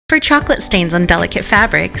For chocolate stains on delicate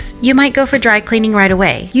fabrics, you might go for dry cleaning right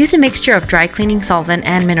away. Use a mixture of dry cleaning solvent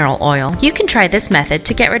and mineral oil. You can try this method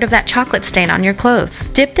to get rid of that chocolate stain on your clothes.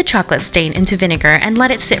 Dip the chocolate stain into vinegar and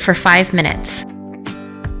let it sit for 5 minutes.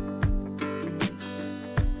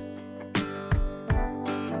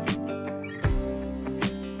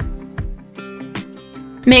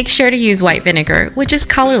 Make sure to use white vinegar, which is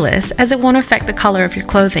colorless as it won't affect the color of your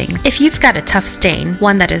clothing. If you've got a tough stain,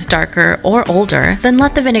 one that is darker or older, then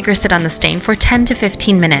let the vinegar sit on the stain for 10 to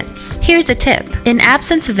 15 minutes. Here's a tip. In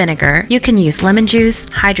absence of vinegar, you can use lemon juice,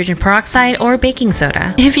 hydrogen peroxide, or baking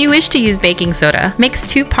soda. If you wish to use baking soda, mix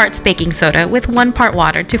 2 parts baking soda with 1 part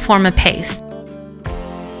water to form a paste.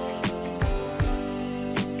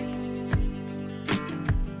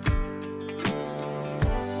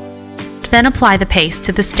 Then apply the paste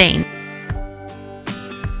to the stain.